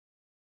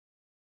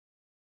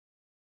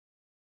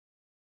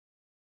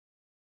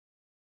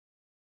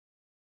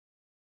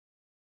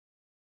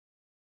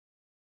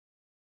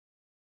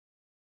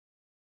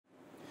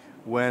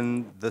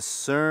when the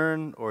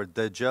CERN or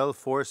dajjal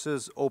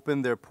forces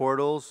open their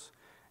portals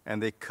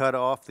and they cut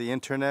off the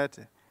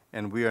internet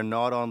and we are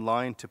not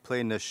online to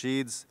play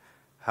nasheeds,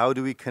 how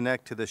do we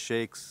connect to the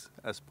shaykhs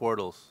as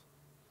portals?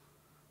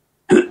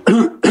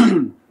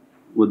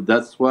 Well,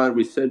 that's why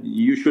we said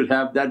you should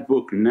have that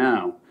book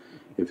now.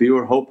 If you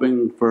were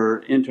hoping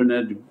for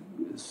internet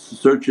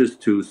searches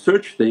to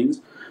search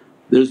things,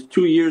 there's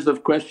 2 years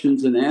of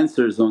questions and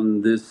answers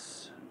on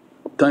this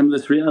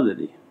timeless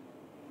reality.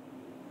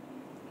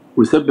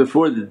 We said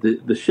before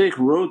that the Shaykh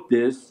wrote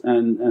this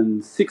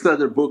and 6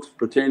 other books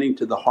pertaining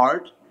to the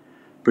heart,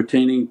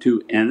 pertaining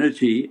to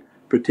energy,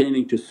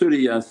 pertaining to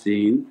Surah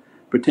Yasin,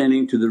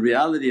 pertaining to the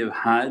reality of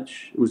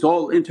Hajj. It was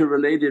all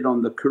interrelated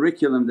on the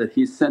curriculum that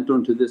He sent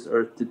onto this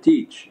earth to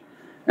teach.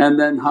 And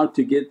then how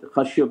to get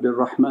khashya bil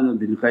Rahman and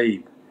bil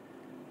Ghaib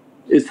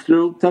is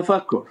through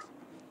tafakkur.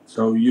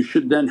 So you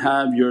should then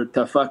have your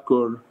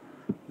tafakkur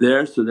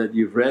there so that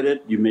you've read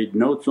it, you made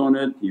notes on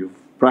it, you've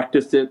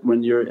practiced it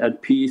when you're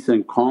at peace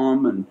and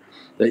calm, and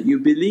that you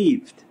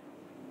believed.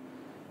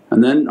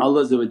 And then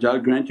Allah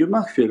grant you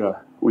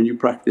maghfirah when you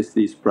practice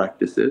these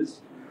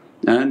practices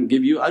and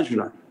give you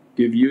ajran,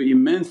 give you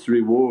immense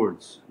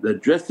rewards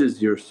that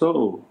dresses your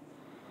soul.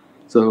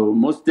 So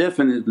most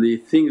definitely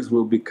things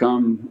will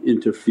become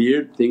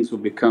interfered, things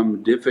will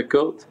become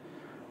difficult,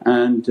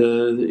 and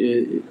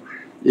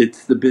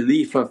it's the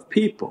belief of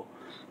people.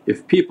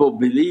 If people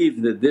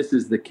believe that this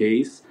is the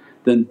case,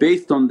 then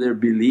based on their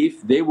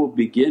belief they will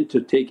begin to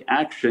take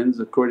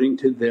actions according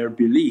to their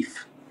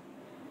belief.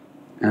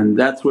 And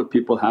that's what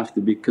people have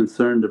to be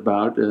concerned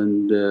about,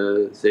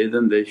 and say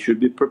then they should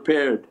be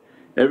prepared.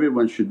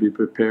 Everyone should be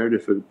prepared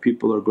if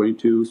people are going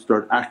to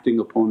start acting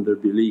upon their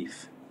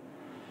belief.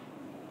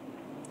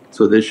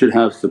 So they should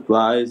have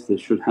supplies, they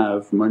should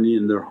have money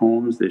in their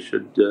homes, they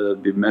should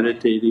be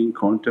meditating,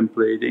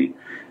 contemplating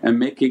and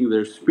making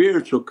their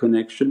spiritual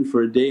connection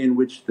for a day in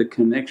which the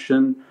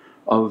connection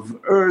of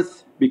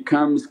earth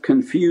becomes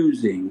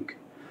confusing.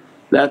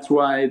 That's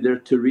why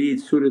they're to read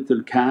Surat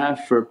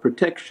al-Kahf for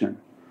protection.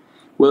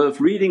 Well, if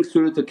reading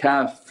Surat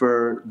al-Kahf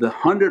for the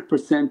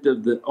 100%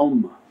 of the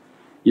ummah,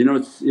 you know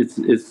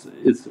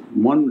it's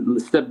one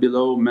step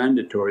below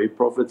mandatory.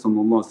 Prophet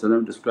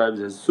describes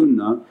as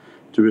sunnah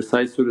to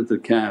recite Surat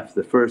al-Kahf,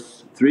 the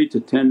first 3 to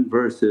 10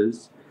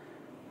 verses,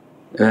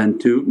 and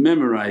to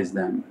memorize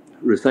them.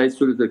 Recite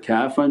Surat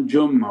al-Kahf on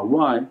Jummah.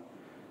 Why?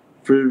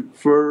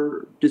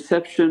 For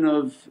deception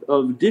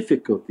of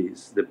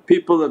difficulties. The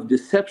people of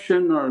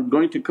deception are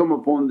going to come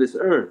upon this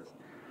earth.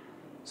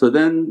 So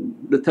then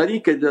the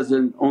tariqah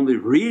doesn't only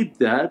read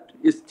that,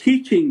 it's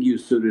teaching you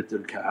Surat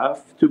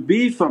al-Kahf to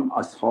be from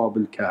Ashab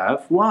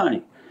al-Kahf.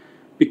 Why?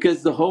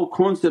 Because the whole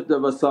concept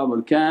of Ashab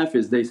al-Kahf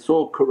is they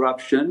saw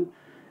corruption,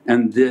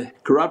 and the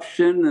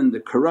corruption and the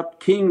corrupt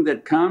king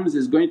that comes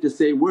is going to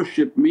say,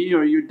 worship me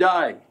or you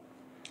die.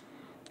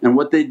 And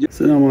what they do…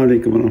 As-salamu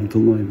alaykum wa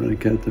rahmatullahi wa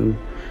barakatuh.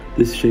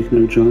 This is Shaykh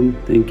Nurjan.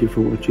 Thank you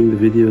for watching the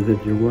video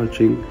that you're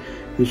watching.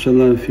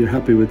 Inshallah, if you're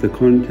happy with the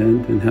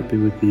content and happy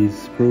with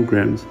these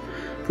programs,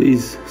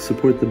 please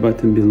support the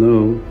button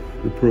below,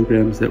 the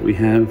programs that we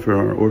have for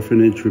our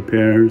orphanage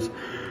repairs,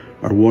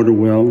 our water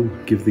well,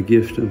 Give the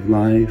Gift of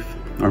Life,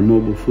 our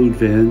mobile food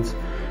vans.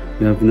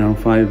 We have now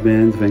 5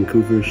 vans: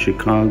 Vancouver,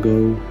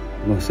 Chicago,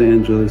 Los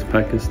Angeles,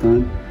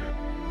 Pakistan.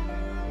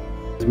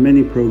 There's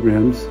many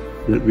programs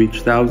that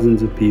reach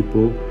thousands of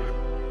people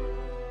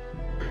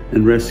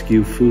and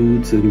rescue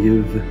foods and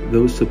give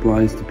those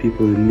supplies to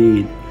people in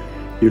need.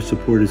 Your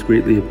support is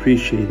greatly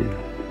appreciated.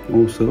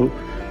 Also,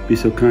 be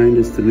so kind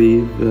as to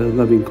leave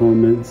loving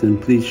comments, and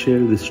please share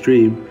the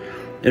stream.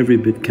 Every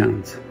bit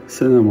counts.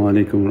 As-salamu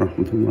alaykum wa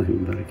rahmatullahi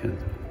wa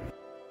barakatuh.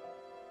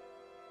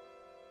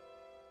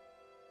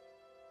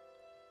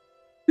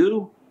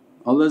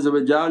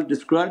 Allah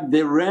described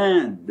they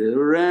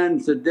ran,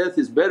 said death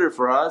is better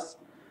for us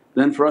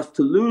than for us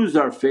to lose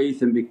our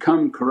faith and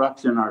become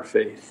corrupt in our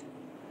faith.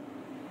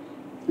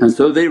 And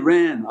so they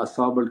ran,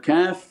 Ashab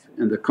al-Kahf,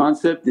 and the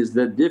concept is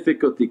that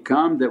difficulty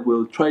come that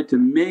will try to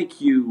make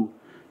you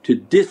to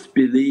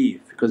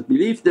disbelieve, because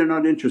belief they're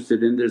not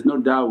interested in, there's no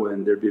da'wah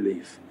in their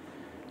belief.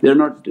 They're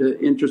not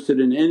interested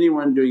in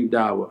anyone doing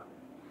da'wah,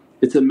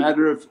 it's a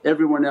matter of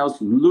everyone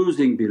else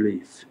losing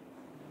belief.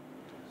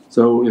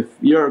 So if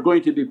you're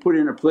going to be put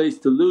in a place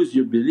to lose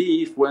your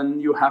belief, when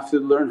you have to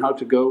learn how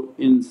to go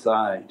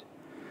inside.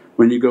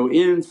 When you go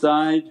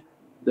inside,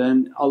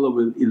 then Allah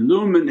will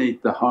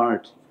illuminate the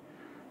heart,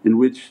 in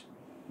which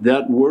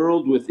that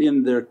world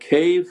within their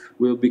cave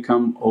will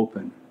become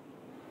open.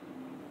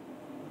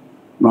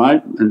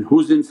 Right? And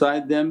who's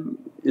inside them,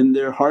 in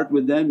their heart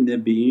with them?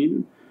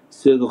 Nabiyeen,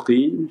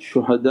 Siddiqeen,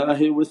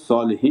 Shuhada'i wa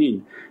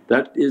Salihin.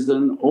 That is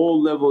on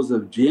all levels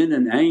of jinn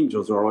and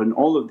angels, or in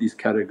all of these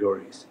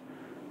categories.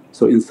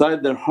 So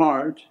inside their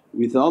heart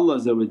with Allah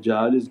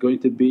is going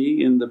to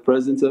be in the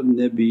presence of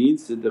Nabiyeen,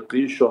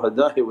 Siddiqeen,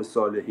 Shuhada'i wa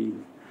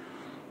Salihin.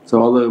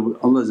 So Allah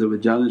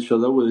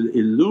inshaAllah will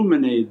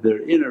illuminate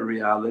their inner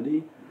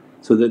reality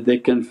so that they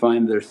can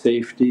find their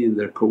safety in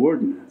their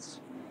coordinates,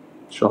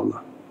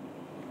 inshaAllah.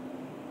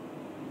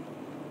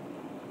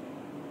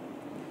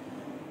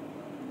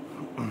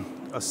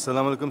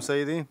 As-salamu alaykum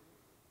Sayyidi.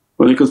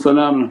 Wa alaikum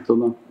salam wa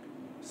rahmatullah.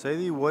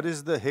 Sayyidi, what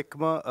is the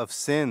hikmah of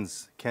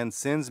sins? Can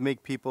sins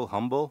make people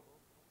humble?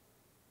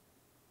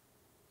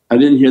 I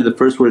didn't hear the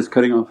first word, it's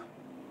cutting off.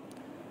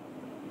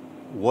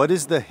 What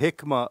is the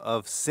hikmah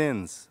of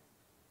sins?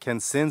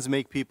 Can sins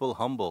make people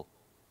humble?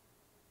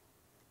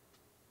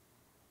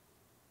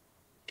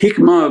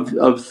 Hikmah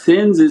of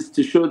sins is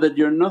to show that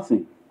you're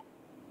nothing.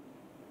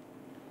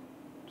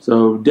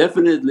 So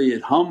definitely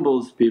it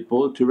humbles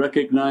people to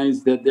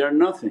recognize that they're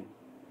nothing.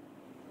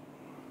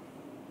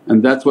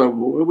 And that's why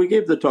we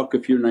gave the talk a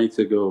few nights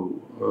ago,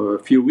 a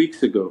few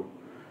weeks ago,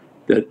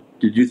 that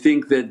did you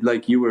think that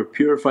like you were a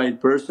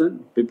purified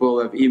person? People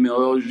have emailed,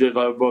 oh Shaykh,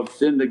 I've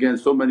sinned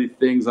against so many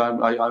things,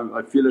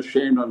 I feel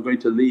ashamed, I'm going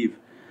to leave.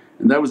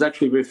 And that was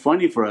actually very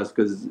funny for us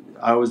because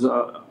I was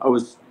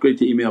going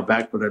to email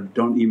back but I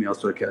don't email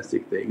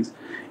sarcastic things.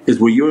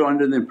 Were you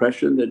under the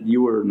impression that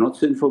you were not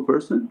sinful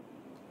person?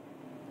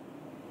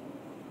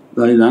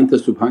 La ilaha anta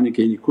subhanaka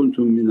inni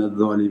kuntum minadh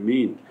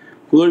dhalimeen.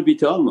 Glory be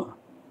to Allah.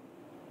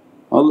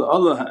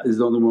 Allah is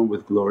the only one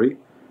with glory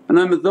and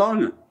I'm a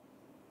dhalim.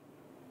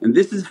 And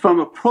this is from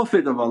a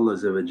Prophet of Allah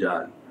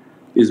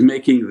is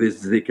making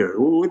this dhikr.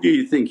 What do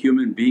you think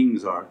human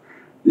beings are?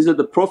 These are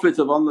the Prophets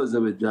of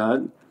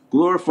Allah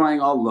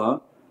glorifying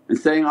Allah and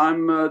saying,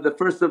 I'm the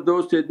first of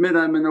those to admit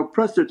I'm an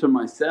oppressor to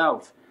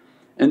myself.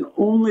 And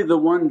only the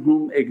one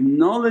whom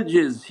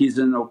acknowledges he's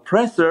an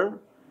oppressor,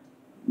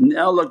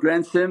 Allah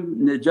grants him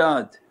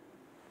najat.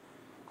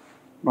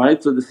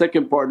 Right? So the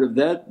second part of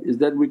that is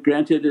that we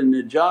granted a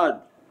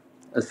najat,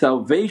 a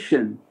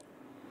salvation.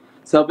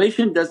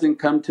 Salvation doesn't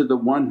come to the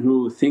one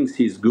who thinks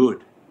he's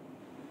good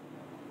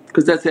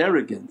because that's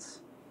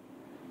arrogance.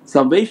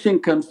 Salvation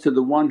comes to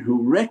the one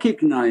who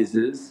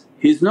recognizes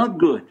he's not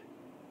good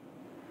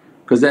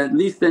because at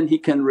least then he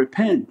can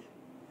repent.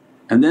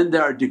 And then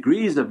there are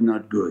degrees of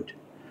not good.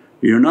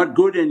 You're not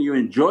good and you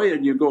enjoy it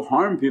and you go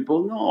harm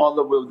people, no,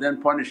 Allah will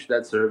then punish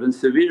that servant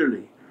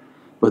severely.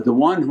 But the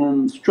one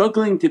whom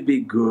struggling to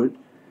be good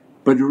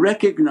but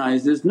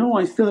recognizes, no,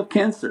 I still have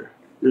cancer,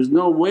 there's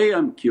no way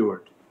I'm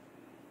cured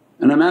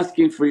and I'm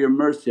asking for your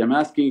mercy, I'm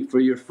asking for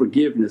your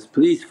forgiveness,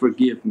 please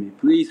forgive me,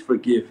 please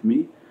forgive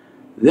me.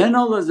 Then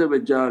Allah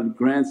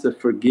grants a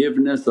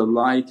forgiveness, a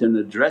light and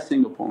a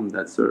dressing upon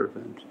that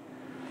servant.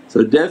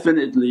 So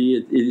definitely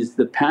it is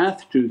the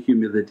path to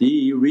humility.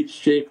 You reach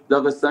Shaykh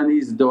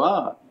Dagestani's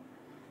dua,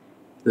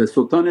 the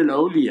Sultan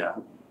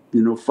al-Awliya,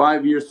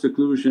 5 years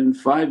seclusion,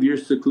 5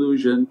 years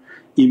seclusion,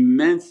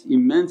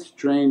 immense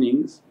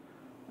trainings.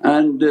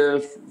 And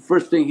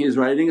first thing he's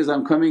writing is,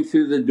 I'm coming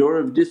through the door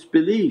of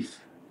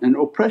disbelief and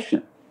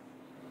oppression.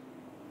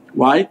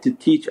 Why? To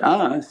teach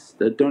us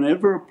that don't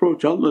ever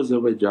approach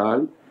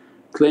Allah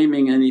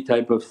claiming any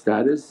type of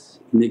status,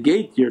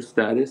 negate your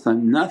status,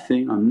 I'm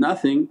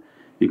nothing.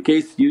 In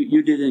case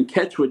you didn't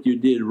catch what you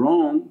did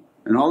wrong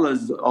and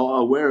Allah's all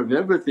aware of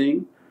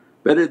everything,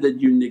 better that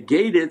you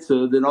negate it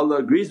so that Allah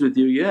agrees with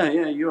you, yeah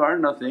you are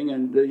nothing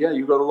and yeah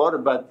you got a lot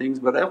of bad things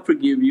but I'll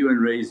forgive you and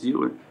raise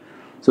you.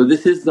 So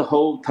this is the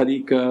whole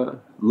tariqah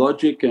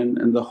logic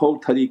and the whole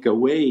tariqah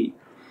way.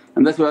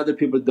 And that's why other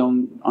people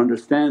don't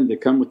understand. They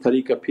come with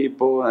tariqah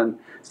people and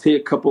say a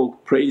couple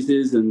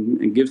praises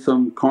and give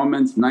some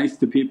comments nice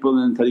to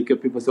people, and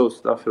tariqah people say, oh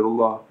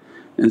astaghfirullah.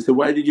 And so,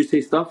 why did you say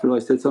astaghfirullah?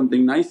 I said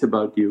something nice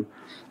about you.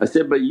 I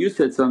said, but you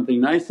said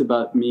something nice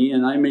about me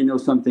and I may know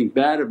something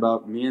bad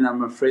about me and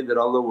I'm afraid that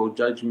Allah will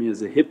judge me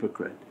as a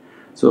hypocrite.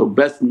 So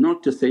best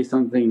not to say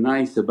something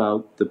nice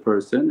about the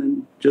person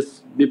and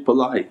just be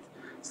polite.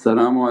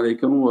 As-salaamu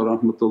alaykum wa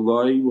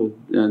rahmatullahi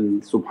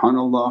and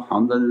subhanallah,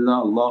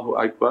 alhamdulillah, Allahu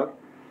Akbar.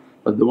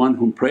 But the one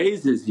who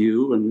praises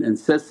you and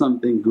says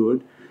something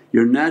good,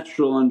 your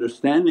natural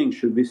understanding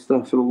should be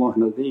astaghfirullah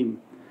nadeem,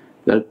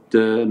 that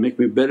make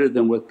me better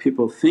than what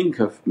people think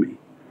of me,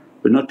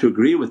 but not to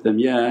agree with them,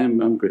 yeah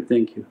I'm great,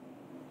 thank you.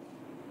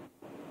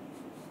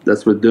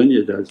 That's what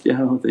dunya does, yeah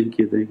oh, thank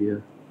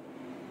you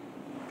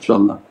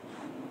inshaAllah.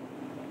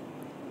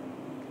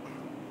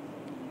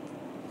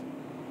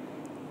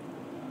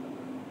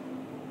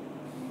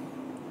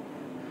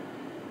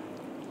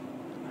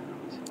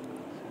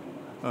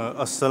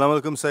 As-salamu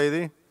alaykum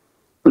Sayyidi.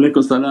 Wa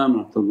alaikum salam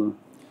wa rahmatullah.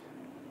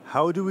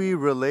 How do we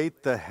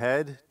relate the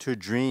head to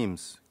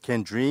dreams?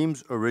 Can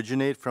dreams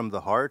originate from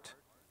the heart?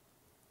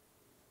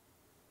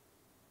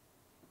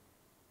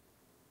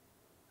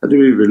 How do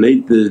we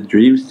relate the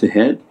dreams to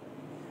head?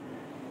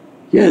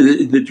 Yeah,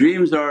 the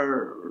dreams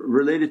are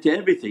related to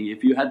everything.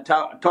 If you had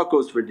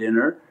tacos for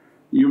dinner,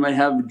 you may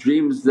have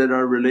dreams that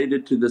are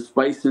related to the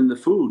spice in the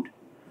food.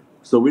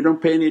 So we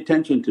don't pay any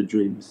attention to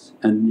dreams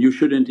and you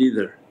shouldn't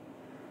either.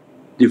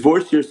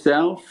 Divorce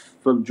yourself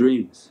from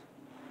dreams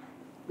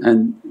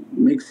and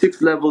make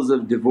 6 levels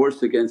of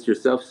divorce against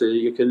yourself so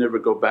you can never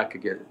go back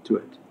again to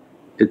it.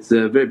 It's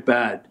very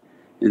bad,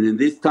 and in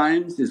these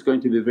times it's going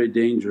to be very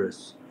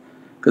dangerous.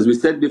 Because we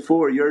said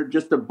before, you're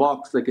just a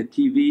box like a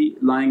TV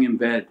lying in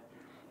bed.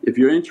 If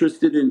you're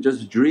interested in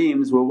just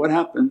dreams, well what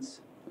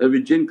happens?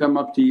 Every jinn come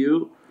up to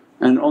you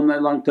and all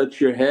night long touch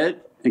your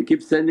head and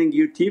keep sending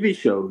you TV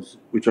shows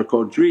which are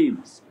called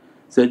dreams.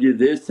 send you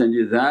this, send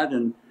you that,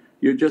 and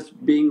you're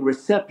just being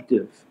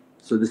receptive.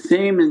 So the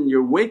same in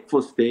your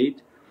wakeful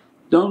state,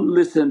 don't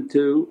listen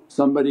to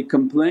somebody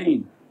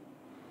complain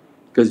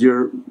because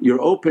you're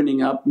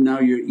opening up now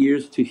your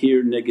ears to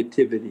hear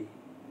negativity.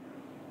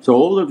 So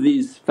all of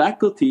these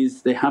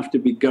faculties they have to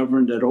be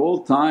governed at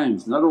all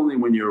times, not only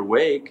when you're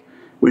awake.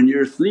 When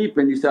you're asleep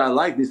and you say, I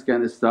like this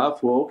kind of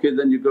stuff, well okay,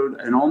 then you go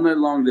and all night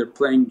long they're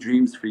playing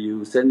dreams for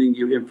you, sending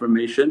you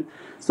information,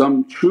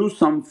 some true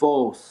some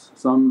false,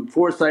 some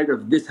foresight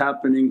of this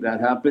happening, that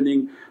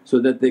happening, so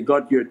that they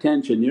got your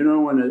attention. You know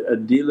when a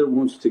dealer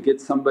wants to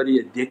get somebody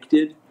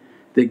addicted,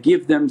 they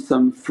give them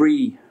some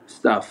free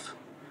stuff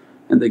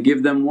and they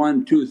give them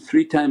 1, 2,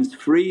 3 times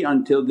free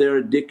until they're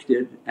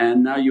addicted,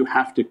 and now you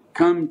have to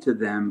come to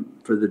them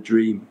for the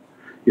dream,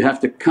 you have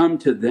to come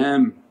to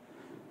them.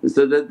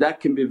 So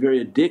that can be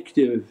very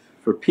addictive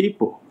for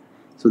people.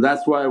 So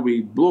that's why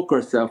we block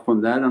ourselves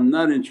from that, I'm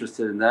not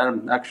interested in that,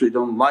 I actually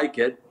don't like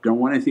it, don't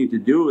want anything to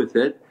do with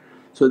it,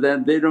 so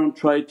that they don't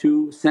try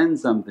to send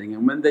something,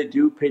 and when they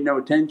do pay no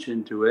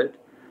attention to it,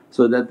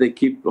 so that they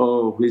keep,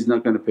 oh he's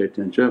not going to pay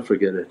attention,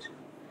 forget it.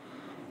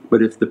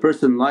 But if the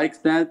person likes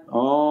that,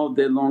 all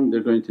day long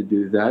they're going to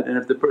do that, and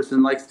if the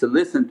person likes to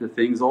listen to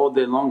things all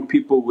day long,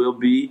 people will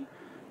be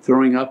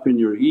throwing up in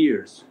your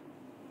ears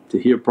to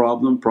hear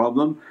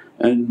problem,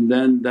 and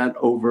then that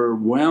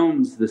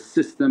overwhelms the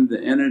system, the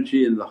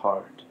energy in the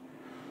heart.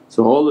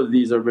 So all of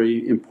these are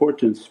very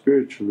important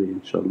spiritually,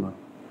 inshaAllah.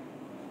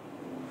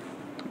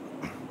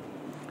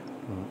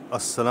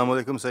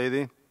 As-salamu alaykum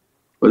Sayyidi.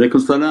 Wa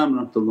alaykum salam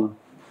wa rahmatullah.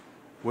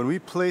 When we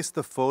place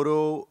the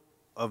photo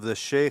of the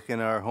shaykh in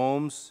our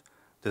homes,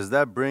 does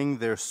that bring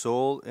their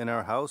soul in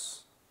our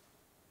house?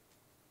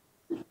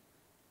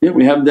 Yeah,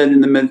 we have that in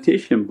the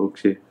meditation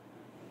books here.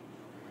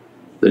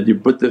 That you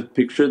put the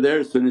picture there,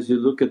 as soon as you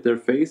look at their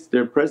face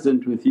they're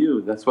present with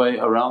you. That's why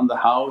around the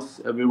house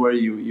everywhere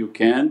you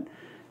can,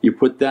 you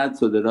put that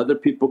so that other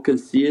people can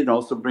see it.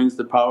 Also brings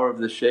the power of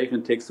the shaykh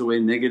and takes away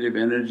negative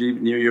energy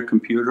near your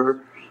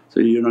computer, so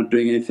you're not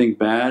doing anything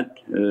bad.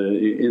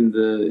 In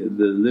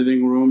the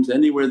living rooms,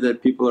 anywhere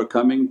that people are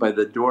coming, by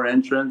the door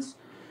entrance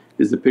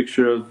is a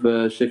picture of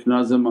Shaykh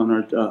Nazim on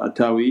our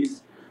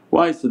taweez.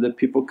 Why? So that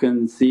people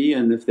can see,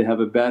 and if they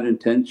have a bad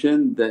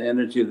intention the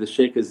energy of the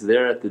shaykh is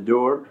there at the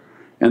door.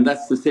 And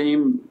that's the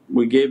same,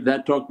 we gave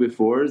that talk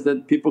before, is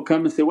that people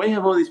come and say, why you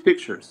have all these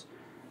pictures?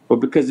 Well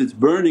because it's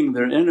burning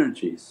their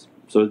energies,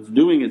 so it's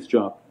doing its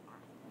job.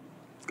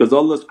 Because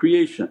Allah's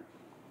creation,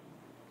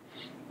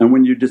 and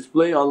when you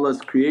display Allah's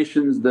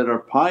creations that are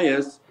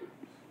pious,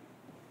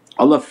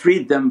 Allah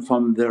freed them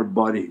from their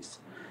bodies.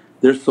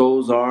 Their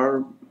souls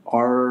are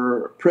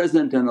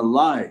present and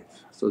alive,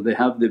 so they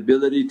have the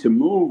ability to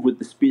move with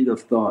the speed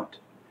of thought.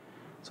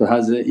 So it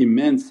has an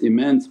immense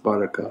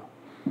barakah.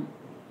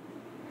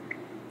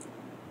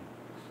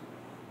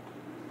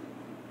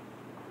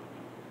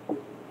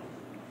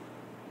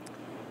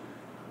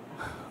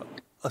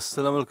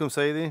 As-salamu alaykum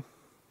Sayyidi.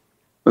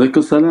 Wa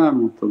alaykum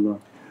salam wa rahmatullah.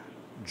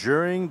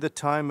 During the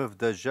time of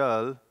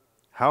dajjal,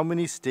 how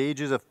many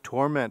stages of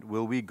torment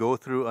will we go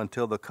through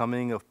until the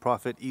coming of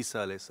Prophet Isa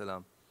alayhi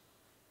salam?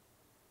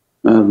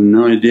 I have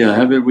no idea.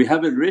 We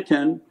have it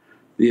written,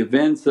 the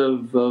events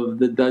of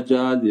the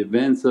dajjal, the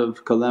events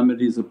of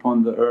calamities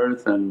upon the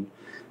earth, and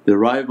the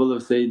arrival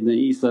of Sayyidina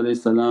Isa alayhi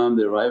salam,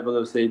 the arrival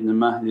of Sayyidina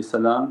Mahdi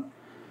salam.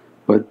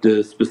 But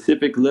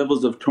specific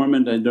levels of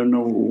torment, I don't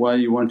know why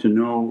you want to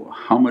know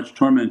how much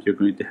torment you're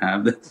going to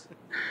have.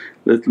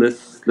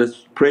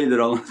 Let's pray that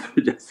Allah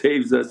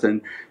saves us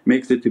and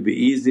makes it to be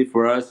easy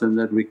for us, and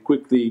that we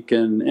quickly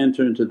can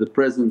enter into the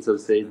presence of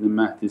Sayyidina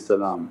Mahdi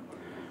salam.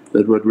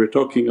 That what we're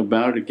talking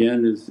about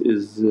again is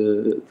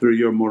through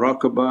your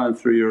muraqabah and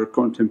through your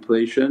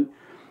contemplation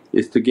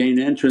is to gain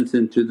entrance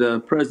into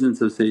the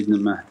presence of Sayyidina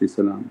Mahdi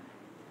salam.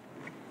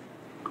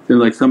 So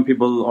like some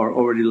people are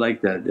already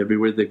like that,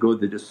 everywhere they go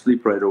they just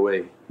sleep right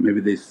away. Maybe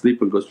they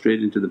sleep and go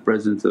straight into the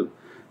presence of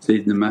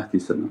Sayyidina Mahdi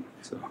salam.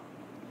 So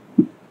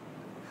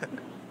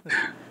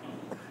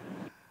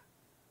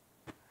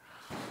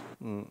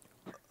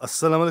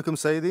As-salamu alaykum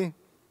Sayyidi.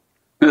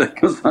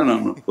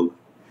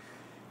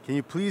 Can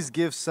you please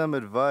give some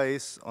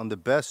advice on the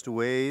best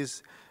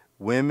ways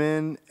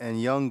women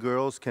and young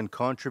girls can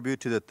contribute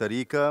to the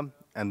tariqah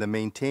and the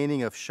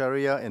maintaining of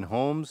shari'ah in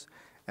homes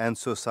and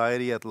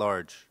society at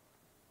large?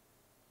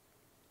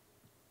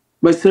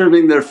 By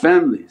serving their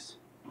families.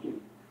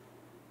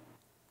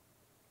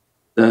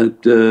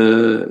 That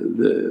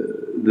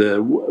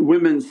the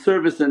women's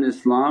service in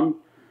Islam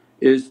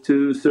is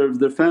to serve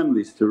their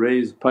families, to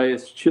raise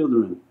pious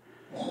children.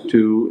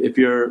 If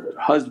your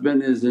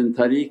husband is in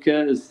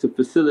tariqah, is to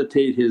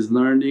facilitate his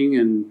learning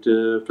and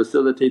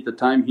facilitate the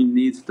time he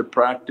needs to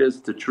practice,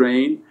 to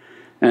train,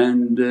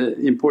 and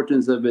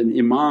importance of an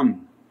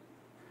imam.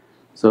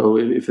 So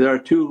if there are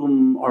two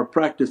whom are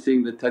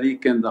practicing the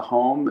tariqah in the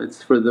home,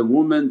 it's for the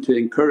woman to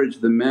encourage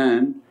the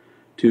man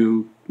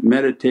to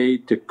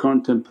meditate, to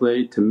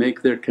contemplate, to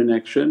make their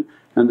connection,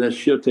 and that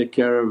she'll take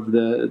care of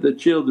the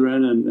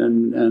children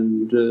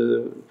and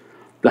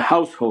the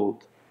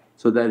household.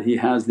 so that he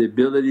has the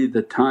ability,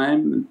 the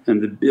time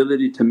and the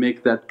ability to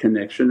make that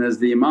connection as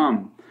the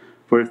imam.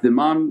 For if the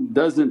imam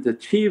doesn't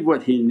achieve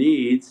what he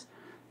needs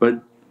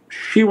but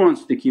she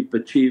wants to keep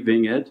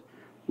achieving it,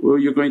 well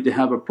you're going to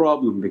have a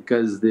problem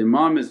because the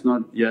imam is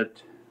not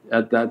yet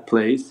at that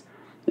place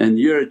and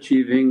you're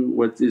achieving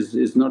what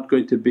is not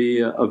going to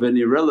be of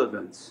any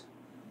relevance.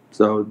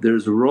 So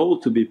there's a role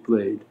to be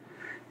played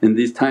in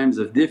these times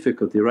of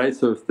difficulty, right?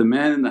 So if the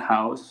man in the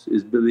house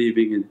is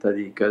believing in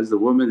tariqahs, the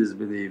woman is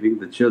believing,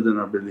 the children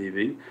are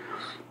believing,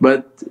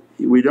 but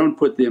we don't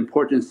put the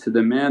importance to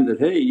the man that,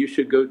 hey you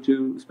should go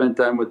to spend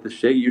time with the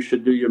shaykh, you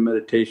should do your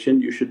meditation,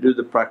 you should do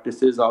the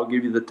practices, I'll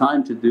give you the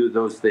time to do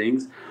those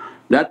things.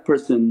 That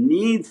person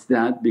needs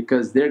that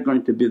because they're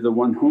going to be the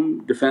one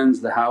whom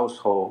defends the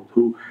household,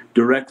 who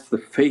directs the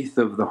faith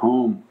of the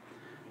home.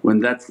 When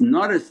that's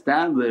not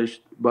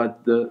established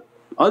but the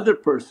other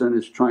person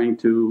is trying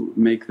to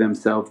make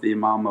themselves the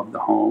imam of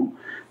the home,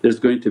 there's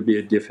going to be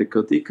a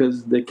difficulty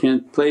because they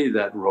can't play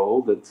that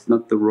role, that's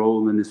not the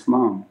role in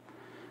Islam.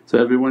 So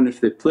everyone if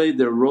they played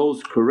their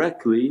roles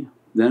correctly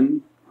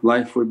then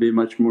life would be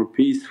much more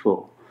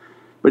peaceful.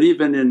 But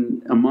even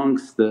in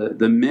amongst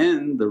the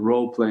men the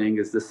role playing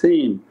is the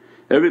same.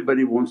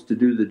 Everybody wants to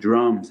do the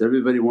drums,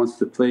 everybody wants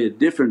to play a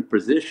different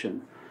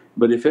position.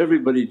 But if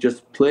everybody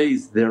just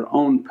plays their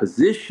own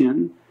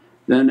position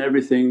then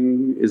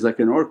everything is like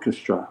an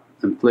orchestra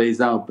and plays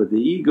out. But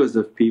the egos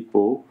of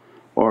people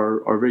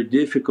are very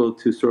difficult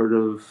to sort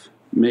of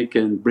make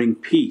and bring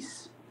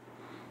peace.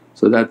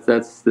 So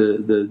that's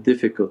the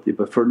difficulty.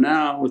 But for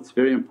now it's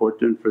very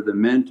important for the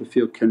men to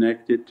feel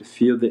connected, to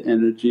feel the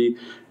energy,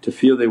 to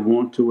feel they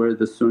want to wear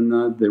the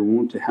sunnah, they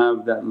want to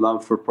have that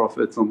love for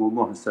Prophet. So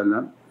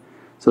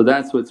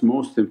that's what's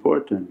most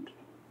important,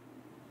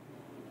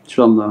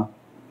 inshaAllah.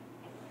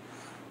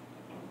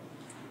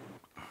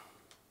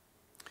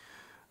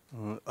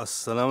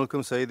 As-salamu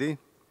alaykum Sayyidi.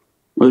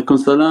 Walaikum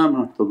salam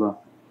wa rahmatullah.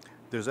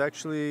 There's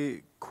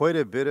actually quite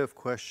a bit of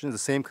questions, the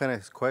same kind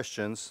of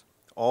questions,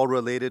 all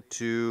related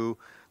to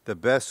the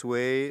best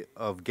way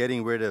of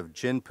getting rid of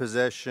jinn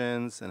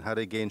possessions and how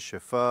to gain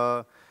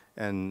shifa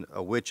and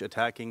a witch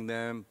attacking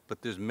them.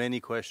 But there's many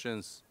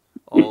questions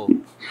all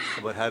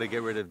about how to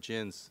get rid of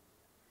jinns.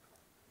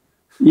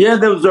 Yeah,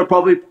 those are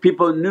probably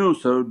people new,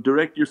 so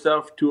direct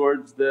yourself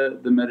towards the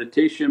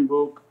meditation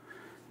book,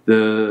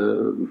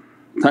 the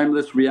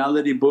Timeless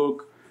Reality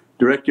book,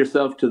 direct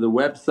yourself to the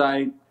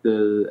website,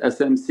 the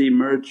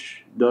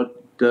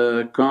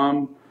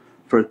smcmerch.com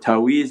for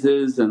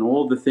ta'weezes and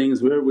all the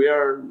things where we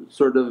are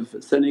sort of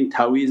sending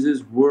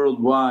ta'weezes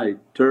worldwide,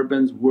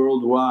 turbans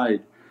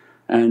worldwide.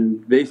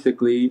 And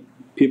basically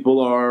people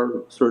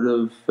are sort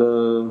of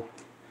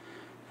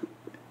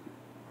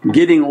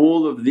getting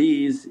all of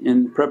these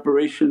in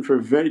preparation for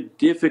very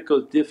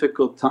difficult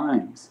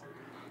times.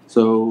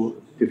 So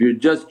if you're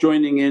just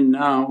joining in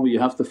now you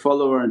have to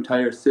follow our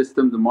entire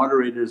system. The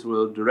moderators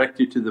will direct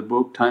you to the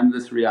book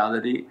Timeless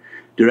Reality,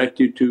 direct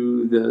you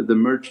to the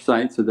merch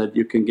site so that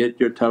you can get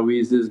your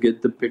ta'weezes,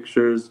 get the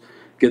pictures,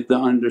 get the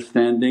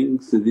understanding.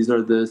 So these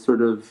are the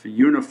sort of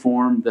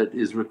uniform that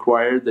is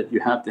required, that you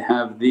have to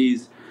have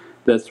these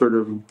that sort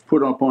of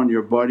put upon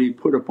your body,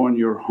 put upon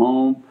your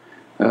home.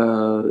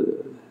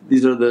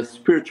 These are the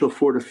spiritual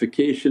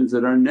fortifications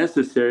that are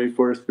necessary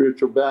for a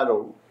spiritual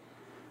battle.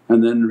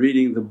 And then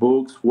reading the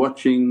books,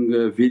 watching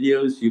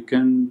videos, you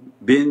can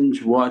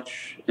binge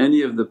watch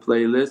any of the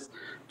playlists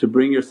to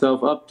bring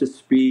yourself up to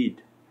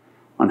speed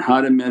on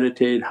how to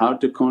meditate, how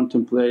to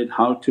contemplate,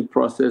 how to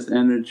process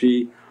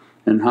energy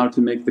and how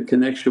to make the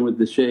connection with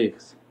the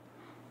shaykhs.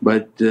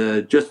 But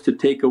just to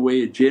take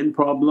away a jinn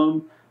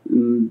problem,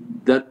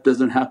 that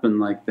doesn't happen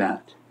like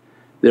that.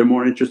 They're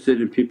more interested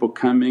in people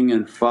coming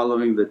and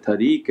following the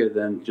tariqah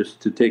than just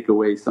to take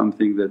away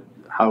something that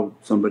how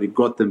somebody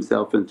got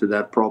themselves into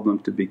that problem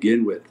to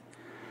begin with.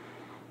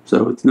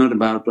 So it's not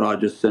about, oh,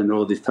 just send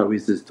all these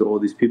ta'weezes to all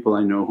these people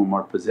I know whom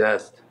are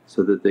possessed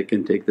so that they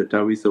can take their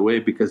ta'weez away,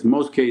 because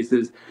most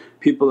cases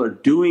people are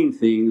doing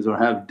things or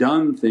have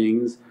done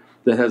things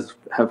that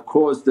have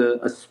caused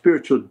a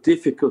spiritual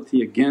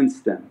difficulty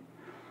against them.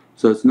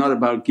 So it's not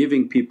about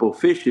giving people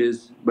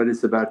fishes but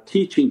it's about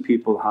teaching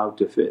people how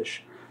to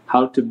fish,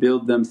 how to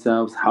build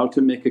themselves, how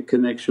to make a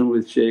connection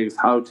with shaykhs,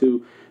 how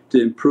to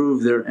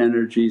improve their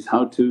energies,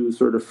 how to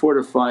sort of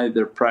fortify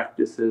their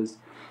practices.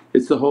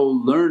 It's a whole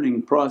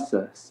learning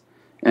process,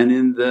 and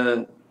in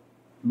the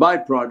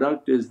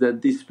byproduct is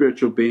that these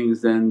spiritual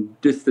beings then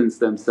distance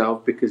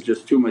themselves because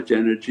just too much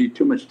energy,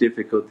 too much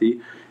difficulty,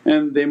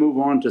 and they move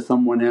on to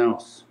someone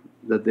else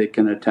that they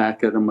can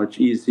attack at a much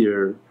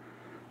easier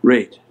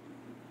rate.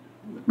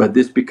 But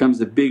this becomes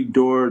a big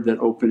door that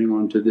opening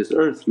onto this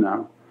earth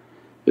now,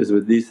 is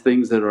with these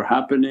things that are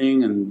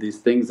happening and these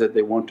things that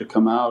they want to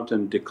come out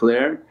and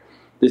declare.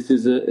 This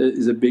is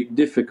a big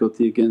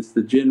difficulty against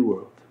the jinn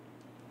world.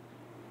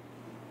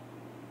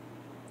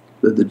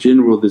 That the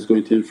jinn world is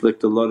going to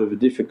inflict a lot of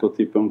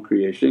difficulty upon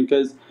creation,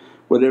 because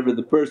whatever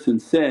the person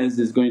says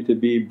is going to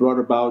be brought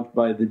about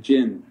by the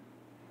jinn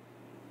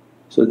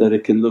so that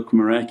it can look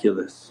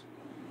miraculous.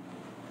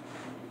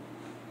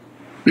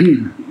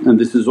 And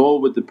this is all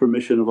with the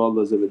permission of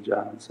Allah.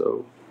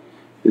 So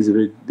there's a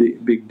very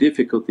big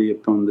difficulty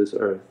upon this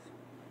earth.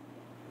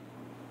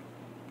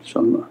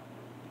 InshaAllah,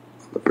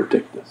 Allah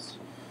protect us.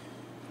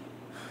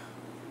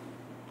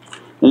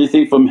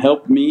 Anything from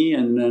Help Me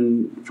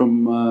and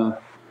from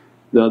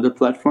the other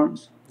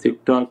platforms?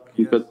 TikTok,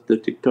 you got the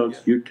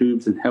TikToks,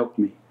 YouTubes and Help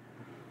Me.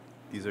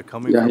 These are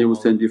coming Yeah, from he will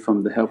send you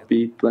from the Help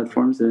Me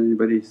platforms.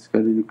 Anybody's got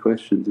any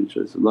questions?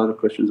 There's a lot of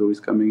questions always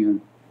coming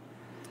in.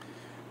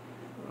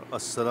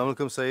 As-salamu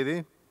alaykum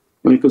Sayyidi.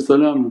 Walaikum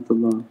salam wa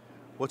rahmatullah.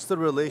 What's the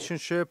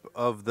relationship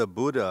of the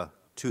Buddha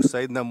to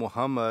Sayyidina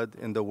Muhammad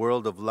in the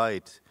world of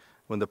light?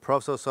 When the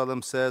Prophet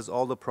ﷺ says,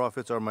 all the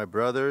prophets are my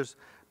brothers,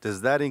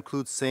 does that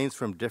include saints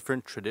from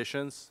different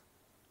traditions?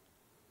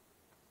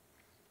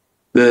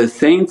 The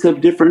saints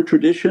of different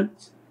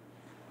traditions?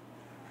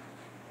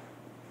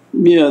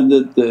 Yeah,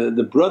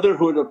 the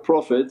brotherhood of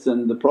prophets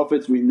and the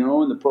prophets we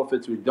know and the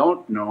prophets we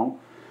don't know,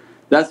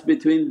 that's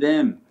between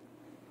them.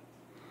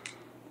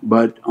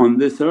 But on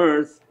this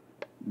earth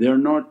they're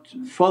not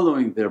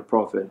following their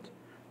prophet,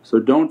 so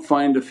don't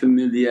find a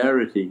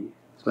familiarity.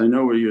 So I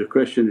know where your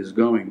question is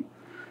going,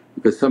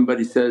 because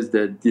somebody says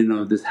that,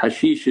 this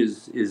hashish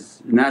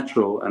is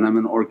natural and I'm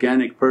an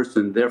organic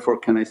person, therefore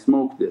can I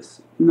smoke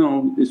this?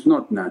 No, it's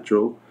not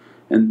natural,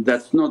 and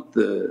that's not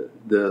the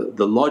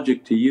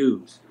logic to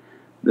use.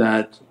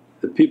 That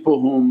the people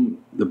whom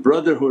the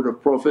brotherhood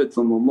of Prophet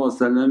and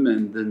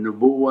the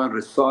nubuwwah,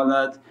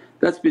 risalat,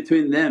 that's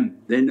between them.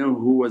 They know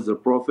who was the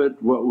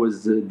Prophet, what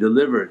was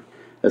delivered.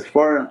 As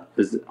far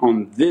as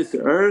on this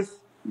earth,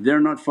 they're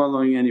not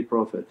following any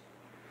Prophet.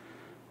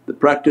 The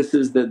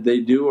practices that they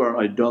do are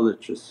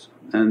idolatrous,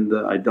 and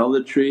the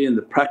idolatry and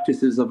the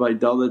practices of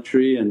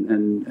idolatry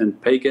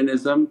and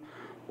paganism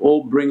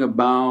all bring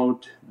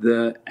about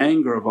the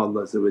anger of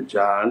Allah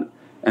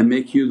and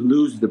make you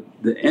lose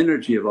the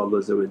energy of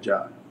Allah.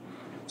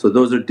 So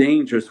those are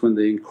dangerous when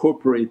they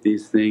incorporate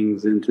these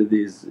things into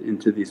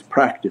these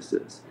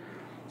practices.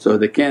 So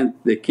they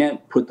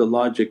can't put the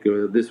logic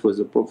of, this was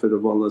a Prophet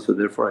of Allah so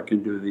therefore I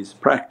can do these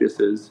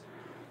practices.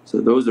 So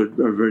those are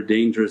very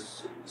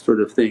dangerous sort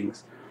of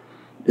things.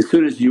 As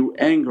soon as you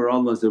anger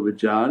Allah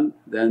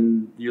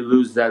then you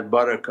lose that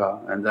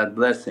barakah and that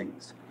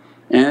blessings.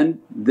 And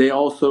they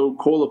also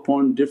call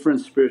upon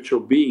different spiritual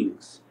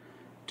beings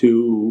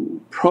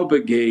to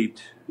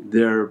propagate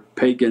their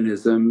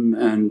paganism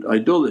and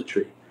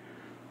idolatry,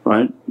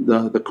 right?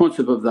 The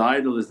concept of the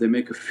idol is they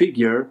make a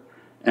figure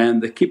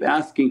and they keep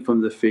asking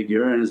from the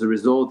figure, and as a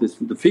result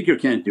the figure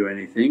can't do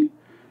anything,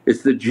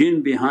 it's the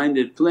jinn behind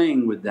it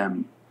playing with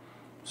them.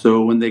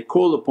 So when they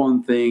call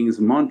upon things,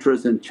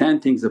 mantras and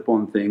chantings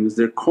upon things,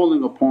 they're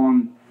calling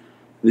upon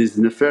these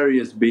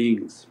nefarious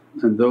beings,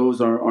 and those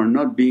are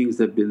not beings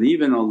that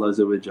believe in Allah.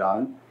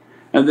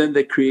 And then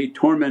they create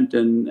torment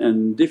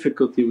and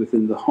difficulty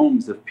within the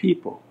homes of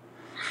people,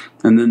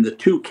 and then the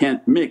two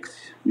can't mix.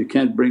 You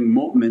can't bring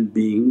mu'min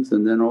beings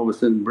and then all of a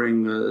sudden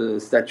bring a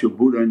statue of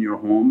Buddha in your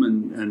home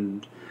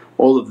and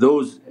all of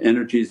those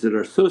energies that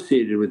are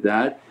associated with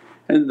that,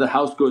 and the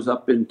house goes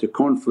up into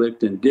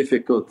conflict and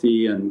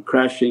difficulty and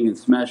crashing and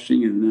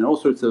smashing, and then all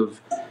sorts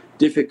of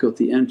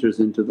difficulty enters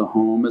into the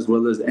home, as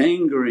well as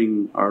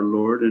angering our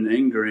Lord and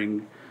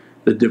angering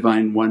the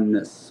Divine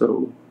Oneness.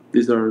 So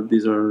these are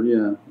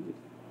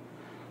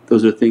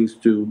those are things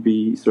to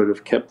be sort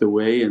of kept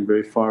away and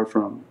very far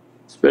from,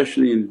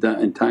 especially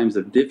in times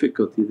of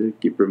difficulty. They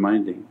keep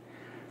reminding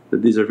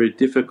that these are very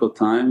difficult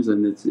times,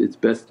 and it's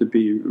best to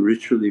be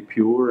ritually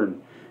pure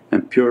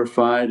and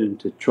purified, and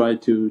to try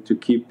to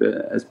keep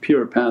as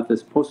pure a path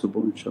as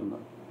possible, inshaAllah.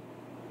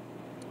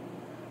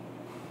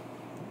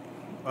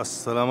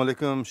 As-salamu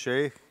alaykum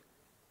Shaykh.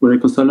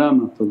 Walaikum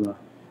salam wa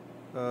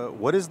rahmatullah.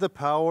 What is the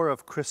power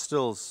of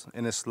crystals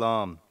in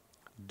Islam?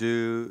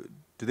 Do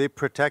they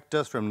protect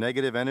us from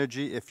negative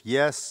energy? If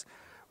yes,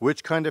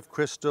 which kind of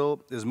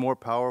crystal is more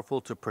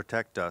powerful to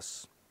protect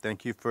us?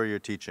 Thank you for your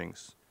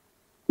teachings.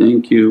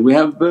 Thank you. We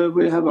have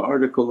an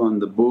article on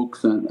the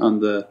books and on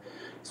the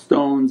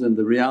stones and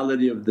the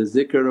reality of the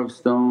zikr of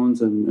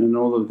stones and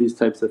all of these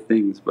types of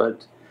things.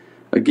 But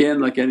again,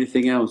 like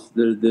anything else,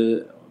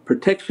 the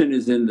protection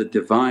is in the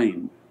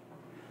Divine.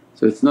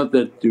 So it's not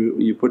that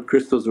you put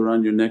crystals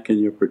around your neck and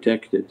you're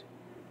protected.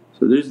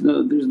 So there's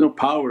no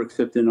power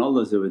except in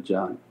Allah.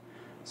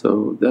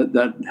 So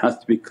that has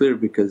to be clear,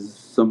 because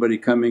somebody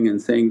coming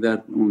and saying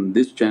that on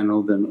this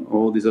channel, then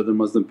all these other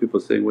Muslim people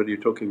saying, what are you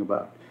talking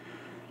about?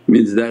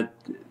 Means that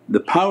the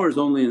power is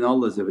only in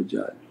Allah.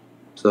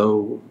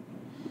 So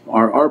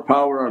our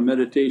power, our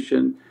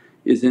meditation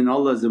is in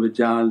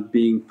Allah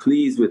being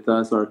pleased with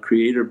us, our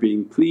Creator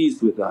being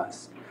pleased with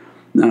us.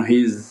 Now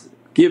He's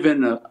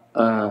given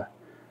a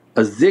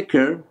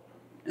zikr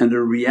and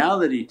a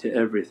reality to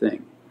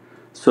everything.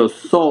 So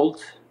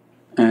salt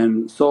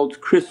and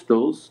salt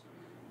crystals,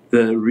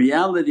 the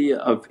reality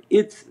of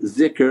its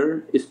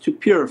zikr is to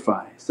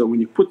purify. So when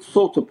you put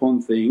salt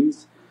upon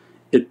things,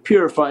 it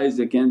purifies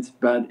against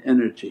bad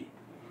energy.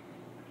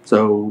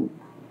 So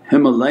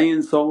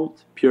Himalayan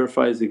salt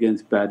purifies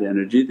against bad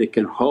energy, they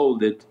can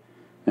hold it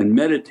and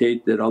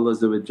meditate that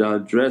Allah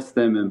dress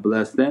them and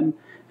bless them,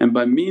 and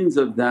by means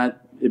of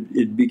that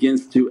it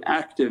begins to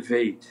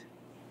activate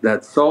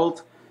that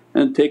salt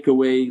and take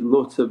away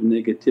lots of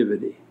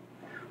negativity.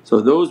 So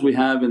those we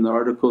have in the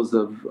articles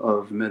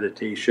of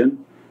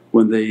meditation,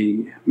 when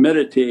they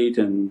meditate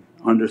and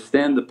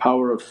understand the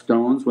power of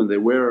stones, when they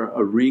wear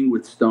a ring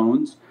with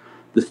stones,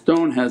 the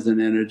stone has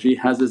an energy,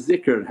 has a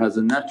zikr, has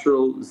a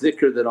natural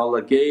zikr that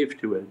Allah gave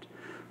to it.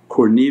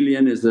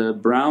 Cornelian is a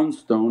brown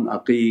stone,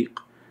 aqiq,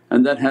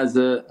 and that has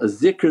a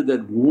zikr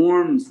that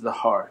warms the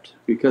heart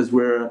because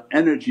we're an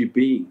energy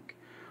being.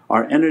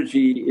 Our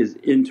energy is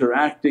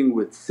interacting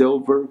with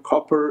silver,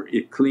 copper,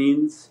 it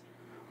cleans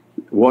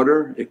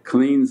water, it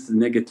cleans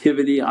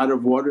negativity out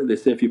of water. They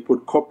say if you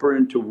put copper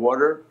into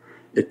water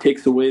it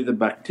takes away the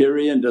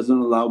bacteria and doesn't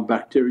allow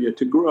bacteria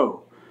to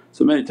grow.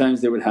 So many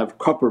times they would have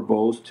copper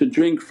bowls to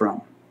drink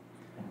from.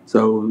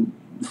 So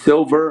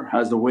silver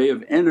has a way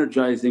of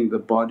energizing the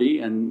body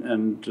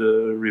and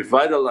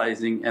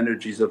revitalizing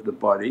energies of the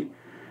body,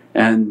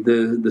 and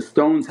the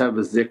stones have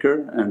a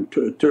zikr, and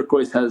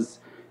turquoise has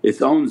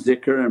its own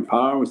zikr and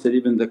power. We said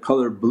even the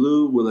colour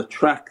blue will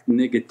attract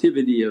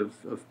negativity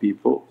of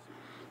people.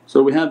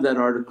 So we have that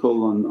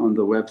article on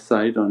the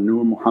website on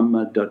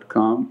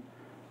nurmuhammad.com,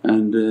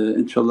 and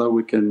inshaAllah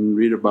we can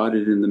read about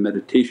it in the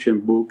meditation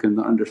book and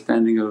the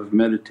understanding of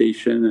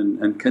meditation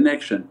and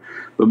connection.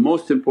 But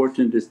most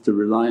important is to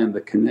rely on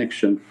the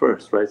connection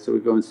first, right? So we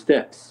go in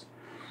steps.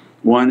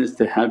 One is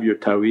to have your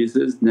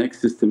ta'weezes,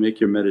 next is to make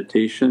your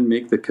meditation,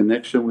 make the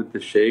connection with the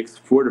shaykhs,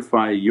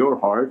 fortify your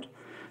heart.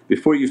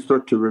 Before you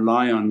start to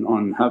rely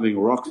on having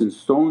rocks and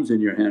stones in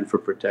your hand for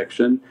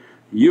protection,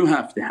 you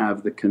have to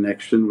have the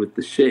connection with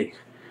the shaykh.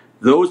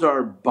 Those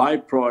are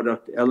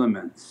byproduct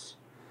elements.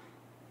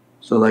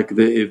 So like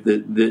if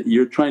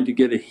you're trying to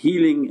get a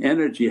healing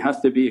energy, it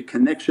has to be a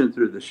connection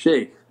through the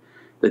shaykh,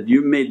 that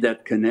you made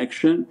that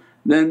connection.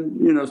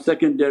 Then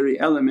secondary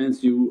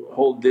elements, you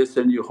hold this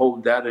and you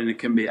hold that and it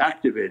can be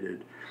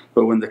activated.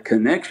 But when the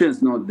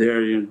connection's not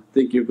there, you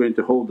think you're going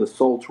to hold the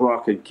salt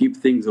rock and keep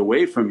things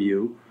away from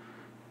you,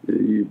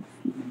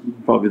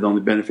 probably the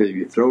only benefit if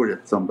you throw it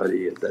at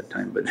somebody at that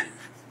time, but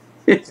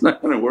it's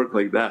not going to work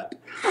like that.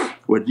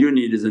 What you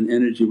need is an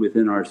energy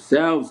within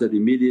ourselves that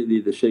immediately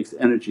the shaykh's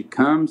energy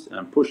comes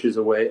and pushes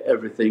away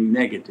everything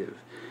negative.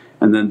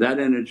 And then that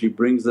energy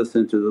brings us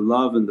into the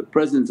love and the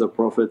presence of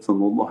Prophet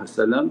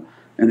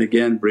and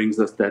again brings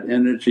us that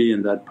energy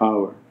and that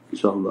power,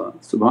 inshaAllah.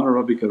 Subhana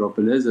rabbika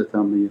rabbil izzati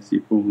amma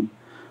yasifoon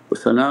wa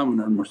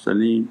salaamun al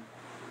mursaleen.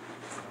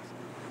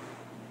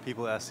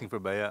 People asking for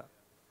bayat.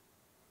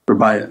 For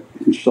bayat,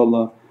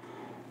 inshaAllah.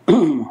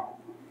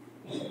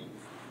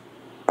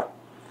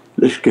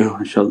 Let's go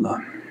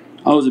inshaAllah.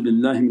 A'udhu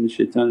billahi minash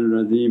shaitanir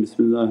rajeem.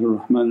 Bismillahir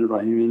Rahmanir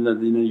Raheem.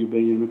 Alladhina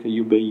yubayyinunaka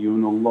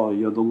yubayyinullah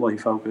yadullahi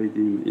fawqa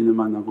aydihim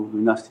innama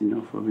naqulu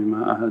nafsina fa bima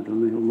ahada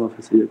Allah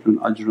fasayatun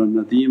ajran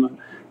nadeeman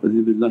wa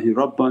billahi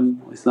rabban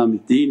wa islami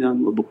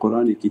deenan wa bi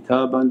Qur'ani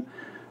kitaban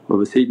wa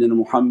bi Sayyidina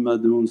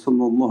Muhammadun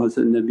sallallahu alayhi wa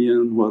sallam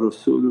nabiyyan wa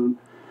rasulun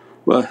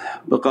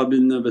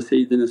وقابلنا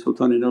بسيدنا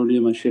سلطان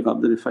الأولياء الشيخ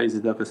عبد الفايز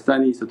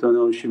الداغستاني، سلطان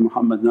الأولياء الشيخ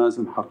محمد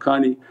ناظم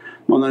حقاني،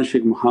 مولانا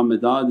الشيخ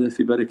محمد عادل،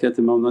 في بركات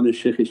مولانا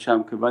الشيخ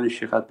هشام كباني،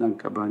 الشيخ عدنان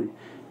كباني.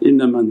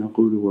 إنما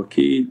نقول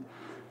وكيل.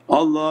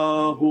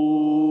 الله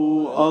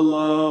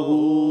الله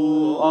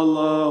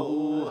الله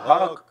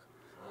حق،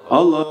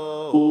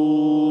 الله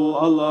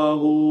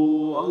الله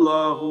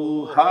الله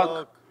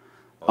حق،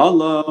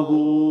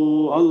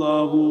 Allahu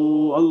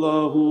Allahu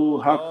Allahu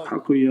haq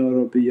haqu ya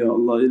Rabbi ya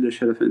Allah ila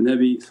sharaf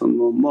al-Nabi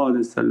sallallahu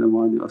alayhi wa sallam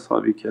wa alihi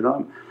ashabi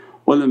kiram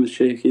wa lam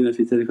shaykhina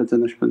fi tariqat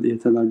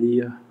al-Naqshbandiyyah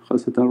al-Aliyyah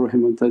khasatan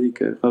rahimah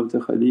tariqah qawta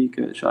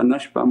khalika sha'an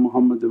nashba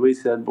Muhammad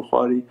Waisi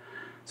al-Bukhari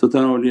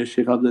Sultan awliya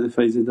Shaykh Abdul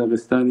Faiz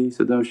al-Daghestani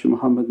Sadam Shaykh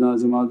Muhammad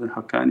Nazim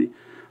al-Haqqani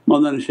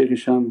Mawlana Shaykh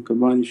Hisham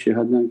Kabani Shaykh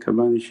Adnan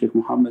Kabani Shaykh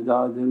Muhammad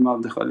Adil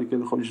Ma'abd Khalik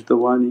al-Khulish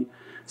Dawani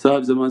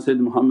Sahib Zaman Sayyid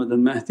Muhammad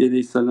al-Mahdi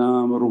alayhi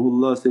salam,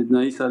 Ruhullah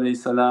Sayyidina Isa alayhi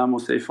salam, wa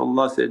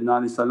Saifullah Sayyidina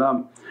alayhi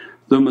salam,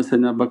 Thumma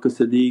Sayyidina Bakr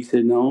Siddiq,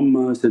 Sayyidina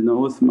Ummah, Sayyidina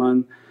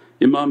Uthman,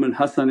 Imam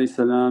al-Hasan alayhi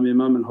salam,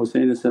 Imam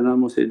al-Husayn alayhi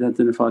salam, wa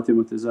Sayyidatina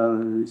Fatima Zahra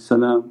alayhi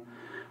salam,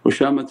 wa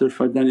Shamat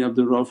al-Fardani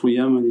Abdul Rauf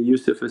Yamani,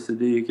 Yusuf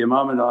al-Siddiq,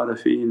 Imam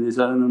al-Arifin,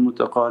 Nizan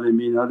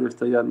al-Mutaqalimin, Arif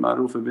Tayyar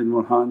Ma'ruf bin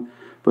Burhan,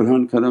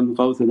 Burhan Karam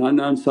Qawth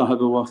al-Anam,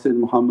 Sahib al-Waqt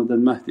Muhammad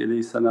al-Mahdi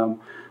alayhi salam,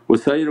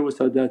 وسائر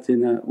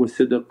وساداتنا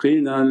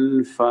والصديقين.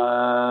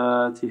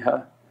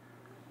 الفاتحة.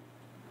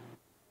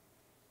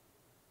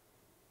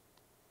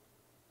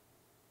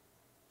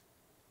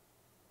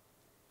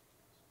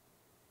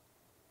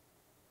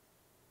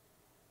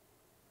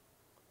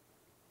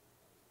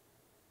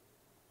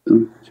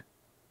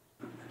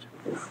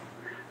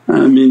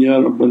 آمين يا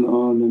رب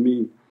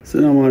العالمين.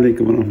 As-salamu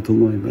alaykum wa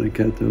rahmatullahi wa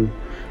barakatuh.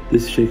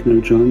 This is Shaykh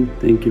Nurjan.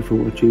 Thank you for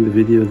watching the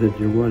video that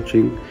you're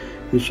watching.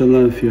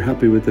 InshaAllah, if you're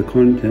happy with the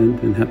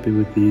content and happy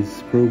with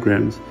these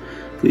programs,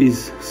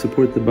 please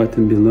support the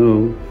button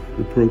below,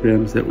 the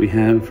programs that we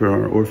have for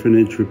our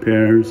orphanage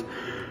repairs,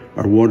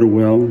 our water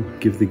well,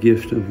 Give the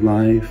Gift of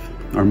Life,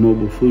 our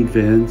mobile food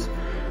vans,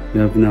 We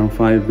have now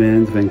 5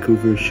 vans: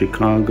 Vancouver,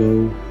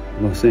 Chicago,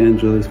 Los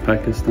Angeles,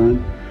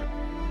 Pakistan.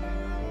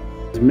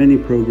 There's many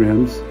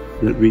programs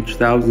that reach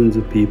thousands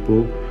of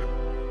people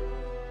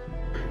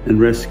and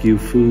rescue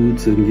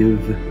foods and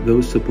give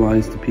those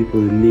supplies to people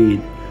in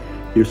need.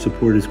 Your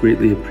support is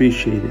greatly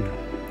appreciated.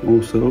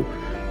 Also,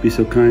 be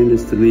so kind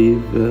as to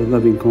leave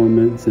loving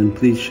comments, and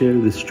please share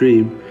the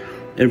stream.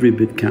 Every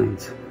bit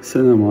counts.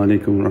 Assalamu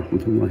alaikum wa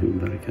rahmatullahi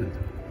wa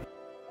barakatuh.